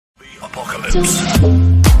Yo,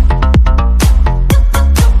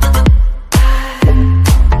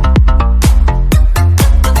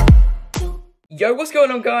 what's going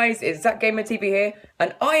on, guys? It's ZakGamerTV here,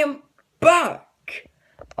 and I am back!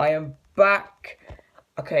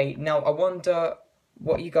 Okay, now I wonder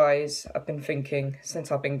what you guys have been thinking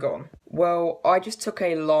since I've been gone. Well, I just took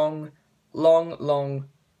a long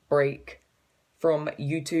break from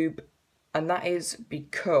YouTube, and that is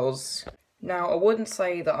because... Now, I wouldn't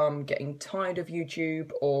say that I'm getting tired of YouTube,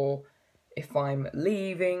 or if I'm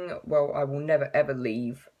leaving, well, I will never ever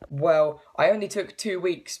leave. Well, I only took 2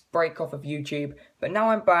 weeks break off of YouTube, but now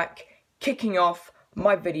I'm back, kicking off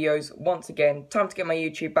my videos once again. Time to get my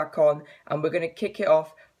YouTube back on, and we're going to kick it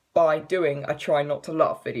off by doing a try not to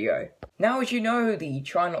laugh video. Now, as you know, the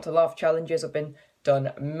try not to laugh challenges have been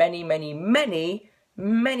done many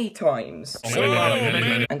times.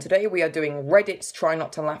 And today we are doing Reddit's try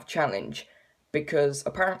not to laugh challenge, because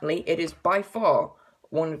apparently it is by far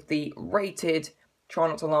one of the rated try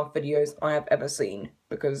not to laugh videos I have ever seen,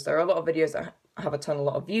 because there are a lot of videos that have a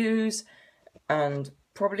lot of views and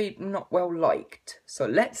probably not well liked. So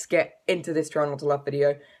let's get into this try not to laugh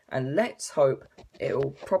video, and let's hope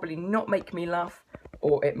it'll probably not make me laugh,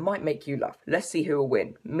 or it might make you laugh. Let's see who will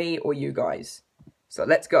win, me or you guys. So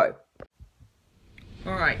let's go.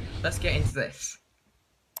 Alright, let's get into this.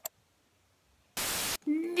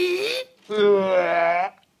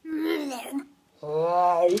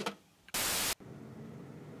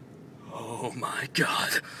 Oh my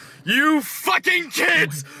god. You fucking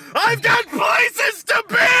kids! I've got places to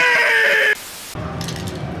be!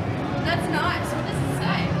 That's nice. What does it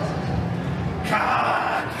say?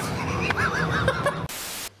 God!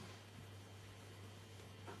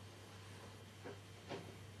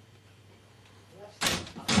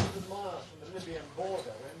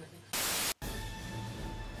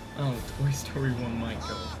 Oh, Toy Story 1 might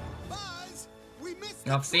go.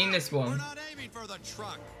 I've seen this one. This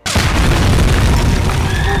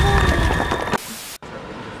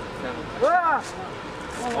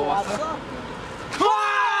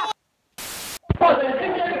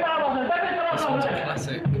one's a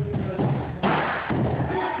classic.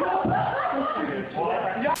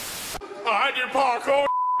 I do parkour.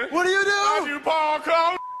 What do you do? I do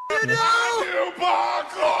parkour. You do? I do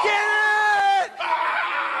parkour. Get it!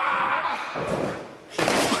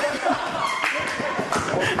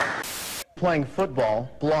 Playing football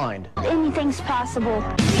blind. Anything's possible.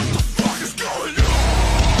 What the fuck is going on?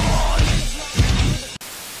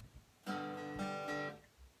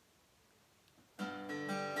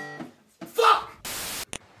 Fuck!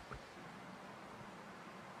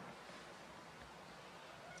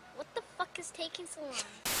 What the fuck is taking so long?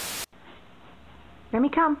 Remy,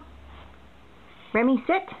 come. Remy,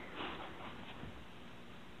 sit.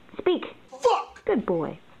 Speak. Fuck! Good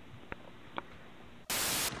boy.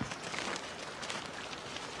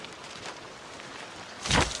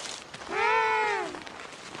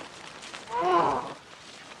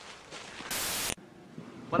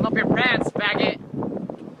 Button up your pants, faggot.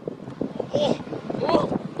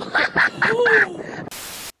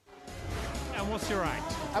 And what's your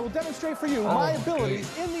act? I will demonstrate for you my abilities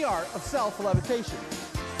in the art of self-levitation.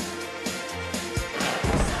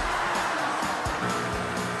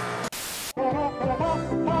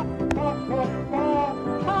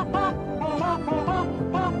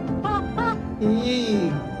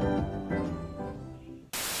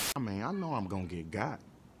 I mean, I know I'm gonna get got.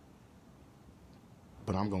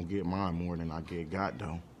 But I'm gonna get mine more than I get got,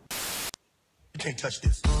 though. You can't touch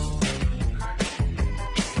this. You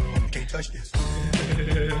can't touch this.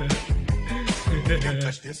 You can't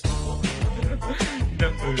touch this. No.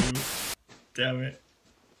 Damn it.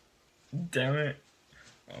 Damn it.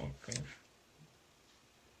 Oh, gosh.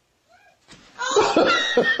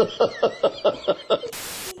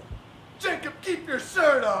 Jacob, keep your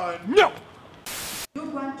shirt on! No! Your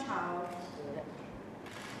grandchild.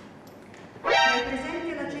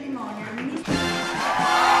 Presenti alla cerimonia il ministro.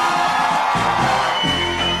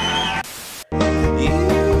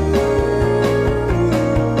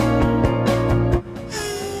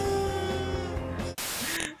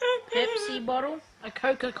 Pepsi bottle, a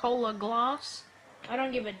Coca-Cola glass. I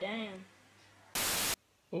don't give a damn.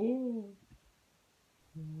 Ooh.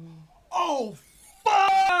 Oh, fuck!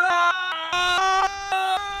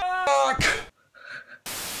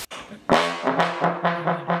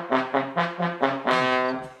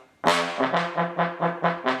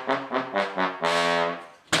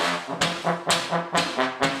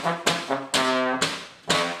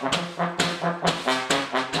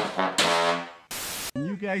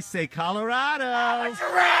 You guys say Colorado.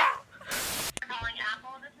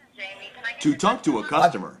 To talk to a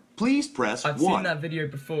customer, please press I've 1. seen that video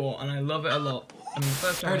before and I love it a lot. I mean, the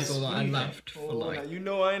first time I saw that, I laughed for like you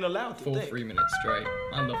know I ain't allowed to 3 minutes straight.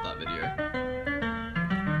 I love that video.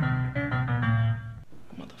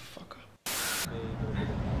 Motherfucker.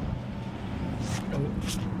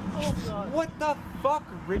 What the fuck,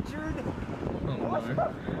 Richard? Oh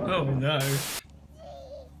no. Oh no.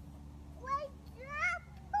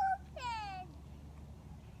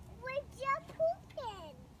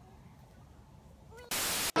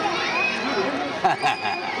 Oh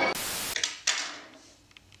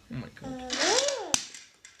my god.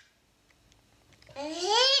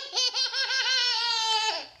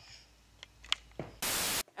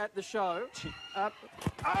 At the show. No!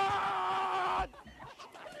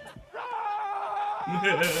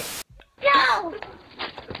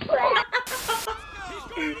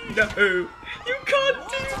 No! You can't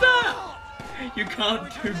do that! You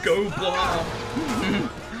can't do go blah.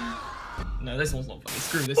 No, this one's not funny.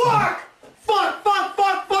 Screw this one. Fuck! Fuck! Fuck!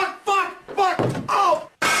 Fuck! Fuck! Fuck! Fuck! Oh!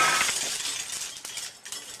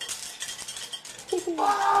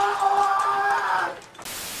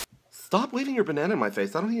 Stop waving your banana in my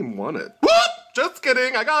face. I don't even want it. Whoop! Just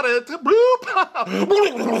kidding. I got it. Bloop!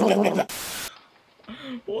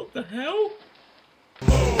 What the hell?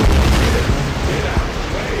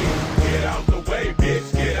 Get out the way,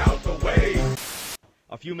 bitch! Get out the way!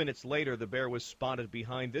 A few minutes later, the bear was spotted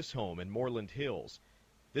behind this home in Moreland Hills.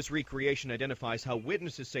 This recreation identifies how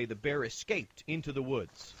witnesses say the bear escaped into the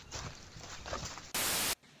woods.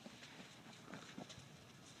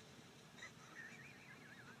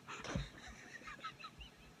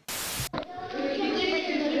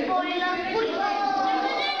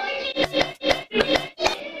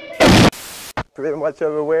 Pretty much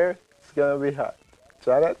everywhere, it's gonna be hot.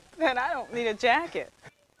 Try that? Then I don't need a jacket.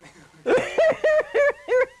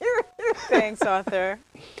 Thanks, Arthur.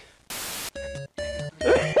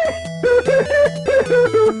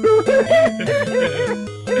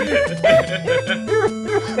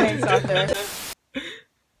 Thanks, Arthur.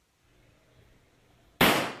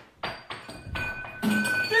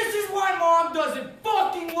 This is why Mom doesn't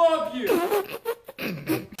fucking love you!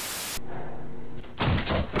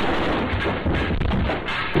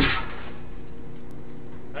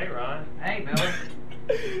 Hey, Ryan. Hey, Billy.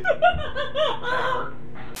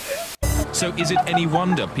 So is it any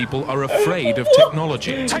wonder people are afraid of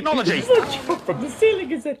technology? Technology! From the ceiling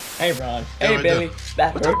is it? Hey, Ron. Hey, Billy.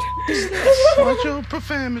 That hurt. Watch your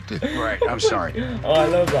profanity. Right, I'm sorry. Oh, I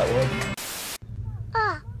love that one.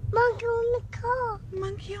 Ah, monkey on the car.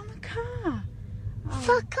 Monkey on the car.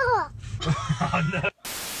 Fuck off. Oh, no.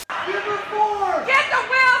 Number 4! Get the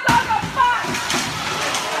wheels on the bus!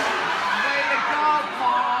 Way to go,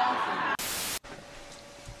 Paul!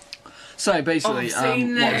 So basically, what I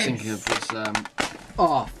was thinking of was,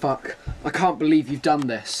 oh fuck, I can't believe you've done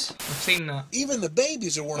this. I've seen that. Even the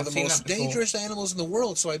babies are one of the most dangerous animals in the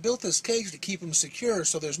world, so I built this cage to keep them secure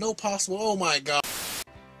so there's no possible... Oh my god.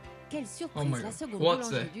 Quelle surprise la seconde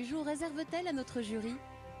boulangerie du jour réserve-t-elle à notre jury?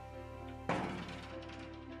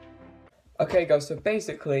 Okay guys, so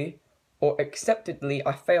basically, or acceptedly,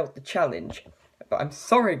 I failed the challenge. But I'm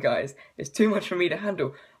sorry guys, it's too much for me to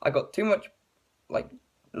handle. I got too much, like,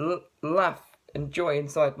 laugh and joy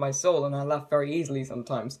inside my soul, and I laugh very easily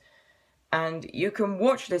sometimes. And you can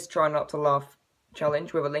watch this Try Not to Laugh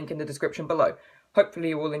challenge with a link in the description below. Hopefully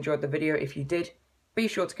you all enjoyed the video. If you did, be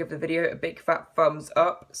sure to give the video a big fat thumbs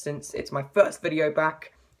up since it's my first video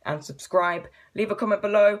back, and subscribe, leave a comment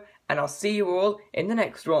below, and I'll see you all in the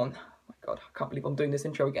next one. Oh my god, I can't believe I'm doing this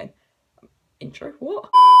intro again. Intro? What?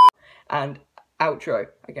 And outro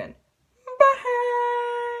again.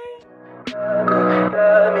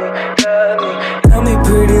 Tell me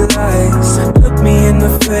pretty lies, look me in the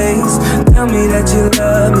face, tell me that you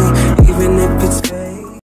love me.